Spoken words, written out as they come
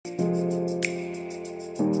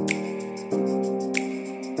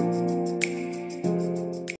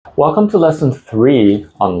Welcome to lesson 3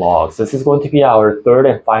 on logs. This is going to be our third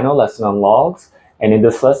and final lesson on logs. And in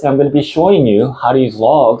this lesson, I'm going to be showing you how to use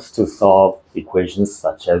logs to solve equations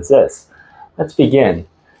such as this. Let's begin.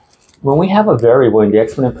 When we have a variable in the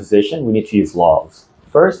exponent position, we need to use logs.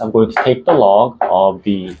 First, I'm going to take the log of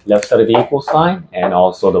the left side of the equal sign and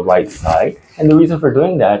also the right side. And the reason for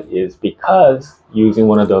doing that is because using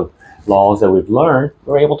one of the laws that we've learned,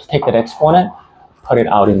 we're able to take that exponent, put it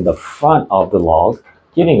out in the front of the log,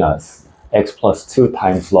 giving us x plus 2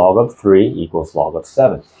 times log of 3 equals log of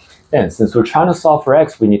 7. Then, since we're trying to solve for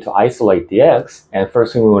x, we need to isolate the x. And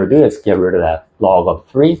first thing we want to do is get rid of that log of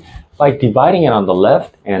 3 by dividing it on the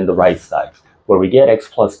left and the right side, where we get x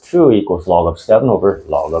plus 2 equals log of 7 over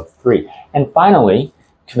log of 3. And finally,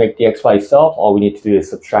 to make the x by itself, all we need to do is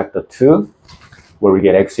subtract the 2, where we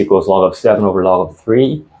get x equals log of 7 over log of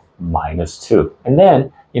 3 minus 2. And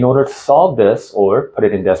then, in order to solve this, or put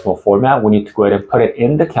it in decimal format, we need to go ahead and put it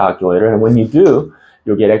in the calculator. And when you do,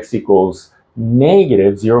 you'll get x equals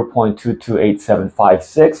negative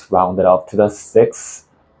 0.228756, rounded off to the 6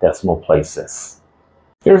 decimal places.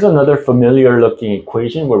 Here's another familiar looking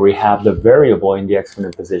equation where we have the variable in the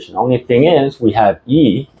exponent position. Only thing is, we have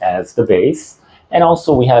e as the base, and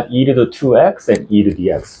also we have e to the 2x and e to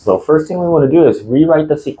the x. So first thing we want to do is rewrite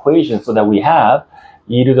this equation so that we have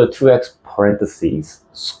e to the 2x parentheses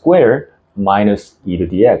squared minus e to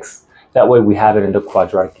the x. That way we have it in the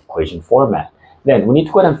quadratic equation format. Then we need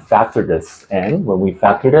to go ahead and factor this. And when we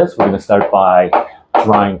factor this, we're going to start by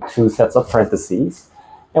drawing two sets of parentheses.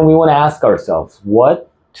 And we want to ask ourselves, what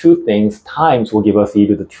two things times will give us e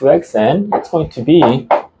to the 2x? And it's going to be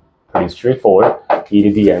pretty straightforward, e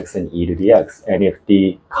to the x and e to the x. And if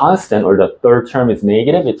the constant or the third term is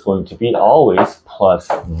negative, it's going to be always plus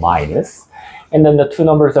minus. And then the two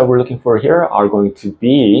numbers that we're looking for here are going to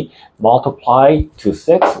be multiply to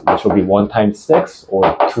 6, which will be 1 times 6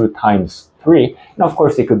 or 2 times 3. And of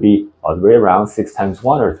course, it could be other way around, 6 times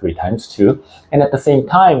 1 or 3 times 2. And at the same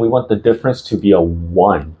time, we want the difference to be a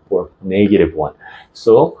 1 or negative 1.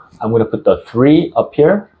 So I'm going to put the 3 up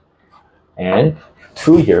here and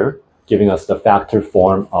 2 here, giving us the factor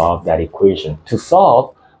form of that equation. To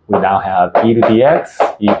solve, we now have e to the x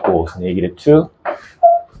equals negative 2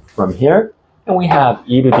 from here. And we have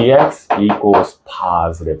e to the x equals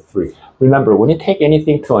positive 3. Remember, when you take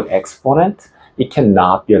anything to an exponent, it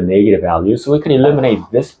cannot be a negative value. So we can eliminate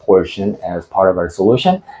this portion as part of our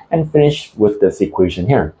solution and finish with this equation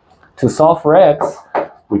here. To solve for x,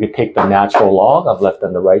 we could take the natural log of left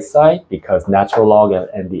and the right side, because natural log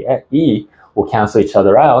and the e will cancel each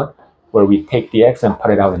other out, where we take the x and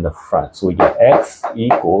put it out in the front. So we get x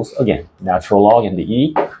equals, again, natural log and the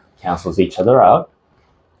e cancels each other out.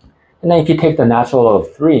 And then if you take the natural log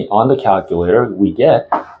of 3 on the calculator, we get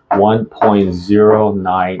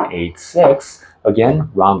 1.0986, again,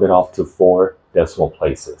 rounded off to 4 decimal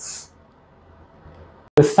places.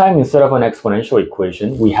 This time, instead of an exponential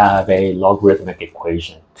equation, we have a logarithmic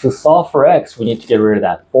equation. To solve for x, we need to get rid of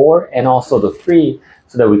that 4 and also the 3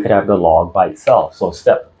 so that we could have the log by itself. So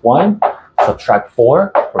step 1, subtract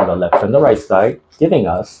 4 from the left and the right side, giving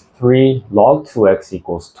us 3 log 2x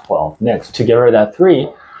equals 12. Next, to get rid of that 3,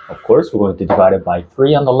 of course, we're going to divide it by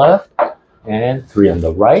 3 on the left and 3 on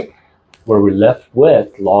the right, where we're left with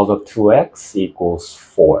log of 2x equals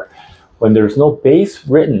 4. When there's no base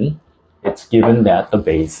written, it's given that the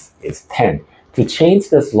base is 10. To change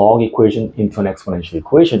this log equation into an exponential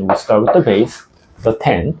equation, we start with the base, the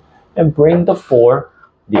 10, and bring the 4,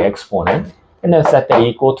 the exponent, and then set that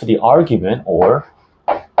equal to the argument, or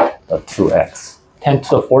the 2x. 10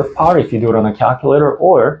 to the 4th power if you do it on a calculator,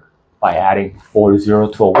 or by adding 4 0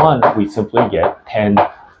 to a 1, we simply get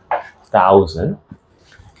 10,000.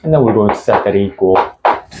 And then we're going to set that equal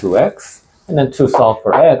 2x. And then to solve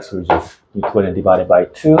for x, we just need to go ahead and divide it by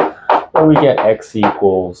 2, where we get x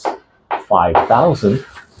equals 5,000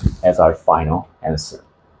 as our final answer.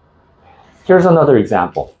 Here's another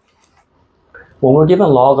example. When we're given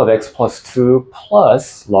log of x plus 2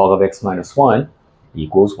 plus log of x minus 1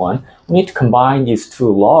 equals 1, we need to combine these two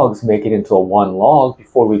logs, make it into a 1 log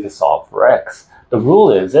before we can solve for x. The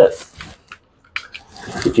rule is this.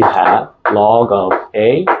 If you have log of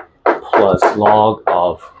a plus log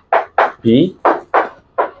of b,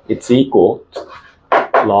 it's equal to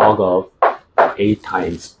log of a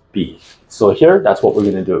times b. So here, that's what we're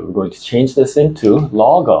going to do. We're going to change this into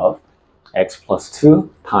log of x plus 2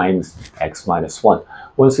 times x minus 1.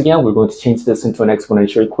 Once again, we're going to change this into an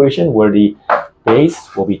exponential equation where the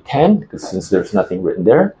base will be 10, because since there's nothing written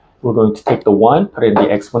there, we're going to take the 1, put it in the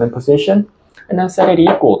exponent position, and then set it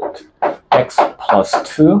equal to x plus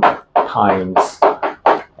 2 times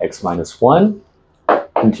x minus 1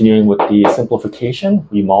 Continuing with the simplification,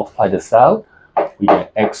 we multiply this out. We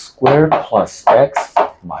get x squared plus x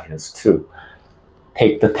minus 2.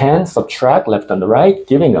 Take the 10, subtract left and the right,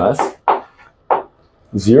 giving us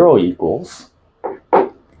 0 equals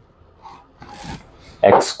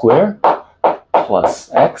x squared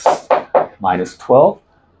plus x minus 12.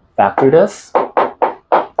 Factor this.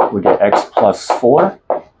 We get x plus 4,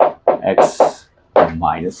 x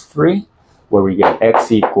minus 3, where we get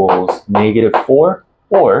x equals negative 4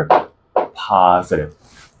 or positive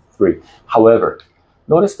 3. However,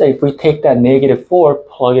 notice that if we take that negative 4,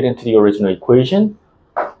 plug it into the original equation,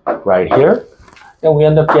 right here, then we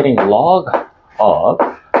end up getting log of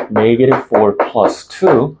negative 4 plus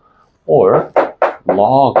 2, or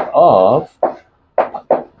log of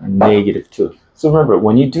negative 2. So remember,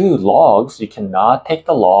 when you do logs, you cannot take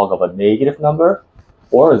the log of a negative number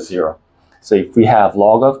or a 0. So if we have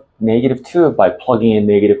log of negative 2 by plugging in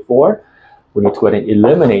negative 4, we need to go ahead and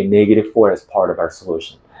eliminate negative 4 as part of our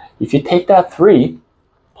solution. If you take that 3,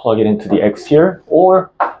 plug it into the x here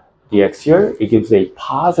or the x here, it gives a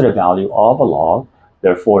positive value of a log.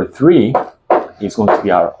 Therefore, 3 is going to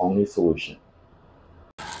be our only solution.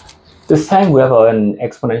 This time we have an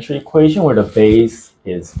exponential equation where the base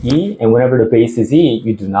is e, and whenever the base is e,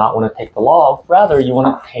 you do not want to take the log. Rather, you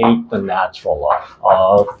want to take the natural log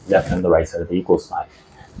of left and the right side of the equal sign.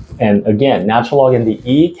 And again, natural log in the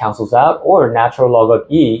e cancels out, or natural log of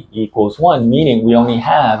e equals 1, meaning we only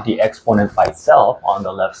have the exponent by itself on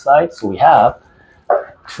the left side. So we have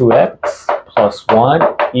 2x plus 1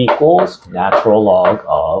 equals natural log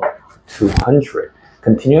of 200.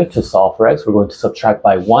 Continuing to solve for x, we're going to subtract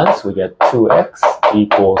by 1, so we get 2x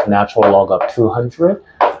equals natural log of 200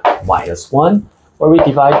 minus 1, where we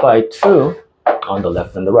divide by 2 on the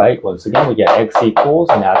left and the right. Once again, we get x equals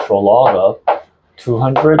natural log of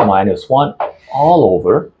 200 minus 1 all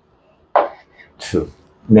over 2.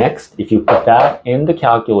 Next, if you put that in the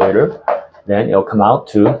calculator, then it'll come out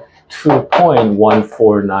to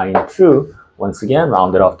 2.1492. Once again,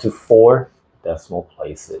 rounded off to 4 decimal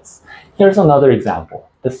places. Here's another example.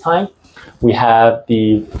 This time, we have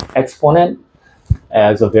the exponent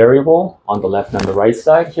as a variable on the left and the right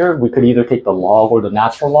side. Here, we could either take the log or the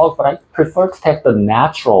natural log, but I prefer to take the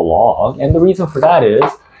natural log. And the reason for that is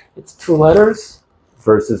it's 2 letters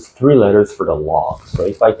versus 3 letters for the log. So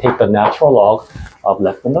if I take the natural log of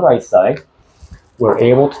left and the right side, we're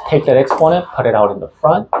able to take that exponent, put it out in the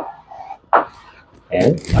front,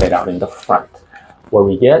 and put it out in the front, where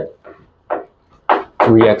we get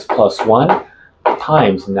 3x plus 1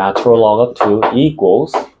 times natural log of 2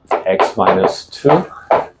 equals x minus 2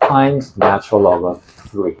 times natural log of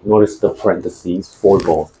 3. Notice the parentheses for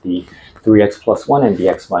both the 3x plus 1 and the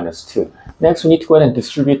x minus 2. Next, we need to go ahead and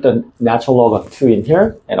distribute the natural log of 2 in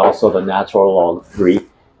here and also the natural log of 3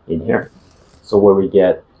 in here. So where we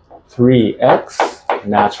get 3x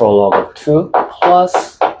natural log of 2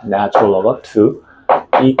 plus natural log of 2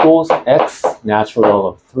 equals x natural log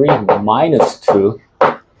of 3 minus 2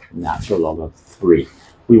 natural log of 3.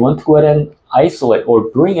 We want to go ahead and isolate or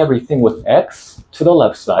bring everything with x to the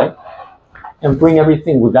left side and bring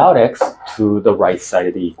everything without x to the right side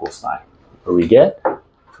of the equal sign. Where we get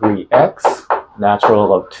 3x natural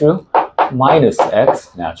log of 2 minus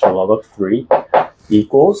x natural log of 3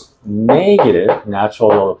 equals negative natural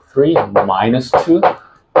log of 3 minus 2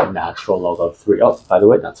 natural log of 3. Oh, by the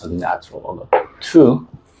way, that's a natural log of 2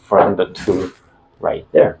 from the 2 right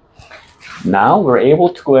there. Now we're able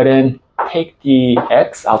to go ahead and take the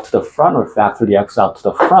x out to the front, or factor the x out to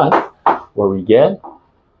the front, where we get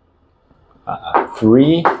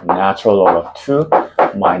 3 natural log of 2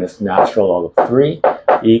 minus natural log of 3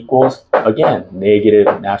 equals, again,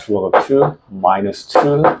 negative natural log of 2 minus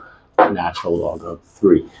 2 natural log of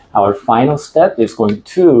 3. Our final step is going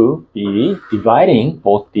to be dividing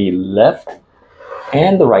both the left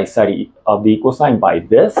and the right side of the equal sign by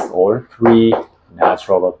this, or 3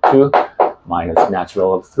 natural log of 2 minus natural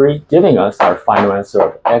log of 3, giving us our final answer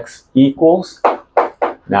of x equals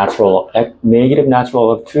negative natural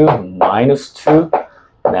log of 2 minus 2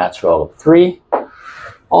 natural log of 3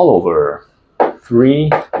 all over 3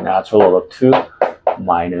 natural log of 2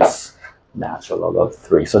 minus natural log of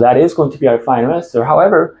 3. So that is going to be our final answer.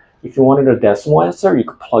 However, if you wanted a decimal answer, you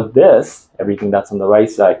could plug this, everything that's on the right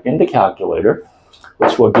side, in the calculator,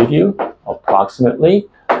 which will give you approximately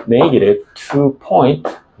negative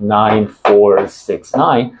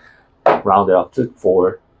 2.9469, rounded up to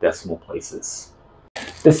 4 decimal places.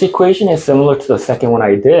 This equation is similar to the second one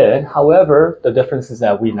I did. However, the difference is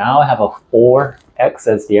that we now have a 4x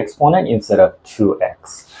as the exponent instead of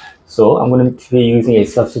 2x. So I'm going to be using a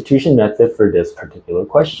substitution method for this particular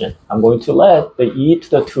question. I'm going to let the e to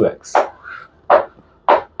the 2x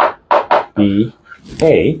be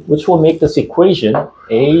a, which will make this equation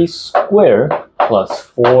a squared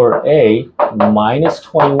plus 4a minus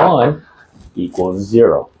 21 equals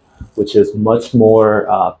 0, which is much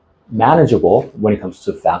more manageable when it comes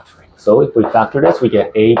to factoring. So if we factor this, we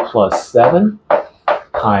get a plus 7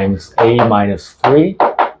 times a minus 3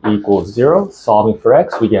 equals 0. Solving for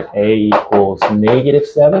x, we get a equals negative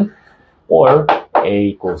 7 or a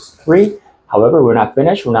equals 3. However, we're not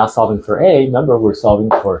finished. We're not solving for a. Remember, we're solving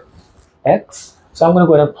for x. So I'm going to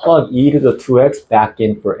go ahead and plug e to the 2x back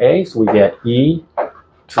in for a. So we get e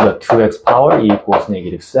to the 2x power equals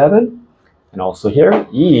negative 7. And also here,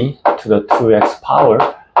 e to the 2x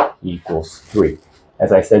power equals 3.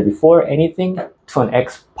 As I said before, anything to an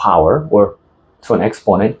x power or to an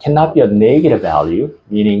exponent cannot be a negative value,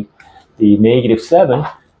 meaning the negative 7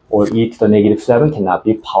 or e to the negative 7 cannot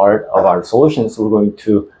be part of our solution. So we're going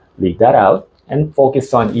to leave that out and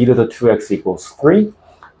focus on e to the 2x equals 3.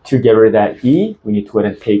 To get rid of that e, we need to go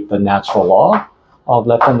ahead and take the natural log of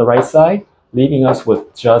left and the right side, leaving us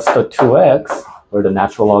with just the 2x, where the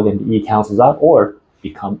natural log and the e cancels out, or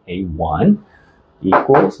become a 1,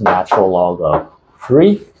 equals natural log of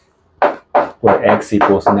 3, where x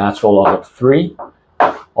equals natural log of 3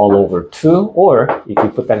 all over 2, or if you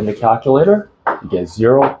put that in the calculator, you get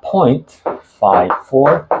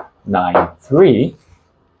 0.5493,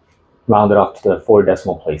 rounded off to the 4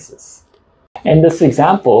 decimal places. In this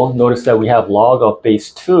example, notice that we have log of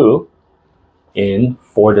base 2 in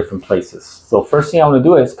 4 different places. So first thing I want to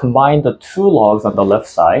do is combine the 2 logs on the left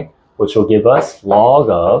side, which will give us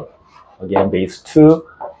log of, again, base 2,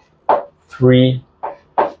 3x.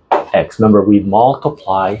 Remember, we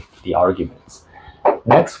multiply the arguments.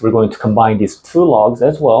 Next, we're going to combine these 2 logs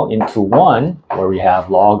as well into 1, where we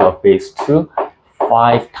have log of base 2,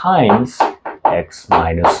 5 times x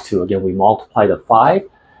minus 2. Again, we multiply the 5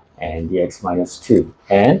 and the x minus 2.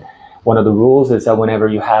 And one of the rules is that whenever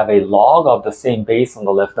you have a log of the same base on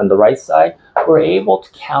the left and the right side, we're able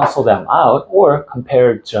to cancel them out or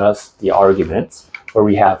compare just the arguments, where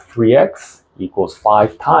we have 3x equals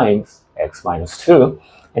 5 times x minus 2.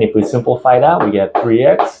 And if we simplify that, we get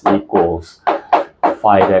 3x equals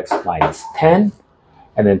 5x minus 10.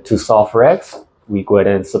 And then to solve for x, we go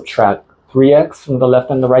ahead and subtract 3x from the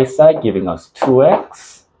left and the right side, giving us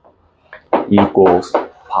 2x equals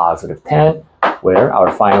positive 10, where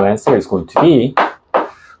our final answer is going to be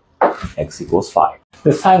x equals 5.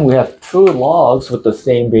 This time we have 2 logs with the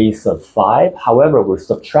same base of 5. However, we're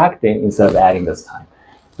subtracting instead of adding this time.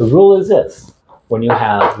 The rule is this: when you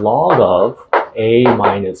have log of a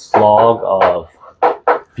minus log of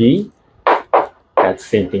b, that's the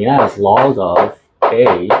same thing as log of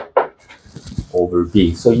a over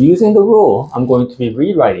b. So using the rule, I'm going to be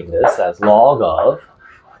rewriting this as log of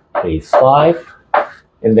base 5,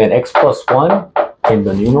 and then x plus 1 in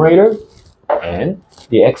the numerator, and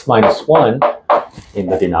the x minus 1 in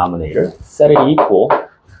the denominator. Set it equal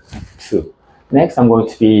to. Next, I'm going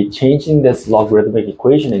to be changing this logarithmic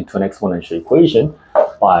equation into an exponential equation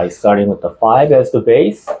by starting with the 5 as the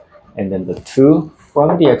base, and then the 2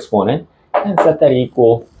 from the exponent, and set that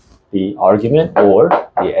equal the argument, or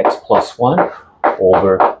the x plus 1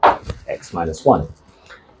 over x minus 1.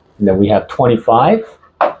 And then we have 25.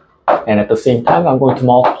 And at the same time, I'm going to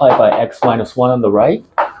multiply by x minus 1 on the right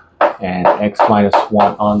and x minus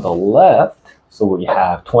 1 on the left. So we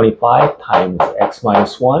have 25 times x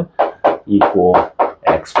minus 1 equal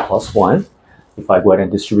x plus 1. If I go ahead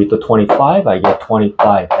and distribute the 25, I get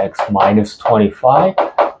 25x minus 25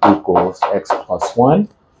 equals x plus 1.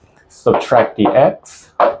 Subtract the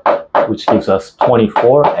x, which gives us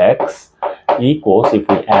 24x equals, if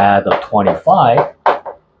we add the 25,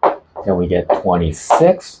 then we get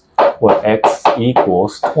 26, where x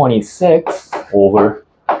equals 26 over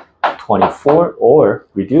 24, or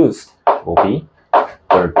reduced will be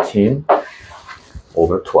 13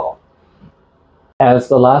 over 12. As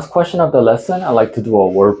the last question of the lesson, I'd like to do a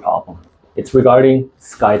word problem. It's regarding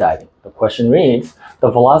skydiving. The question reads, the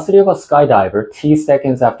velocity of a skydiver t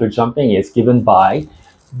seconds after jumping is given by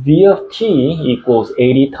v of t equals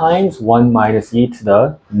 80 times 1 minus e to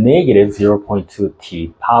the negative 0.2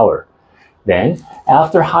 t power. Then,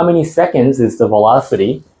 after how many seconds is the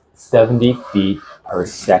velocity? 70 feet per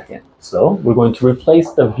second. So we're going to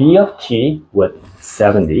replace the v of t with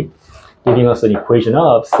 70, giving us an equation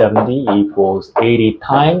of 70 equals 80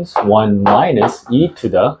 times 1 minus e to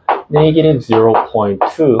the negative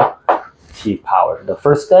 0.2 t power. The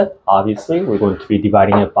first step, obviously, we're going to be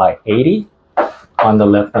dividing it by 80 on the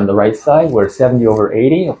left and the right side, where 70 over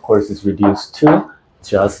 80, of course, is reduced to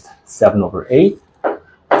just 7 over 8.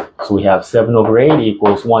 So we have 7 over 8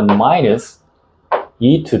 equals 1 minus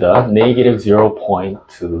e to the negative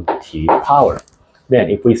 0.2t power. Then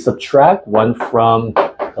if we subtract 1 from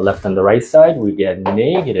the left and the right side, we get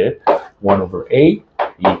negative 1 over 8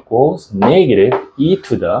 equals negative e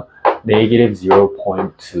to the negative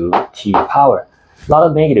 0.2t power. A lot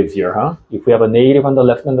of negatives here, huh? If we have a negative on the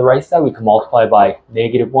left and the right side, we can multiply by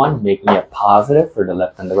negative 1, making it positive for the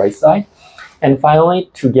left and the right side. And finally,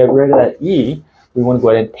 to get rid of that e, we want to go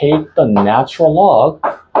ahead and take the natural log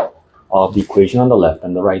of the equation on the left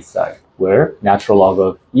and the right side, where natural log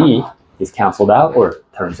of e is canceled out or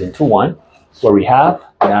turns into 1, where we have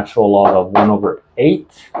natural log of 1 over 8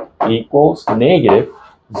 equals negative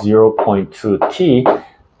 0.2t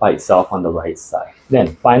by itself on the right side.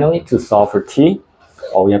 Then finally, to solve for t,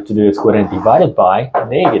 all we have to do is go ahead and divide it by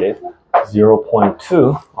negative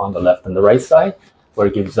 0.2 on the left and the right side, where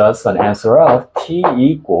it gives us an answer of t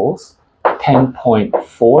equals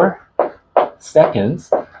 10.4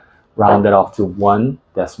 seconds, rounded off to 1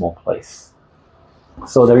 decimal place.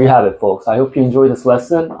 So there you have it, folks. I hope you enjoyed this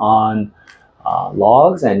lesson on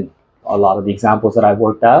logs and a lot of the examples that I've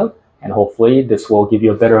worked out. And hopefully this will give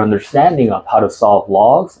you a better understanding of how to solve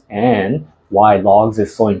logs and why logs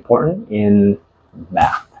is so important in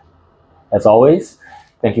math. As always,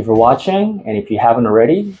 thank you for watching. And if you haven't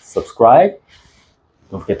already, subscribe.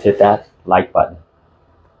 Don't forget to hit that like button.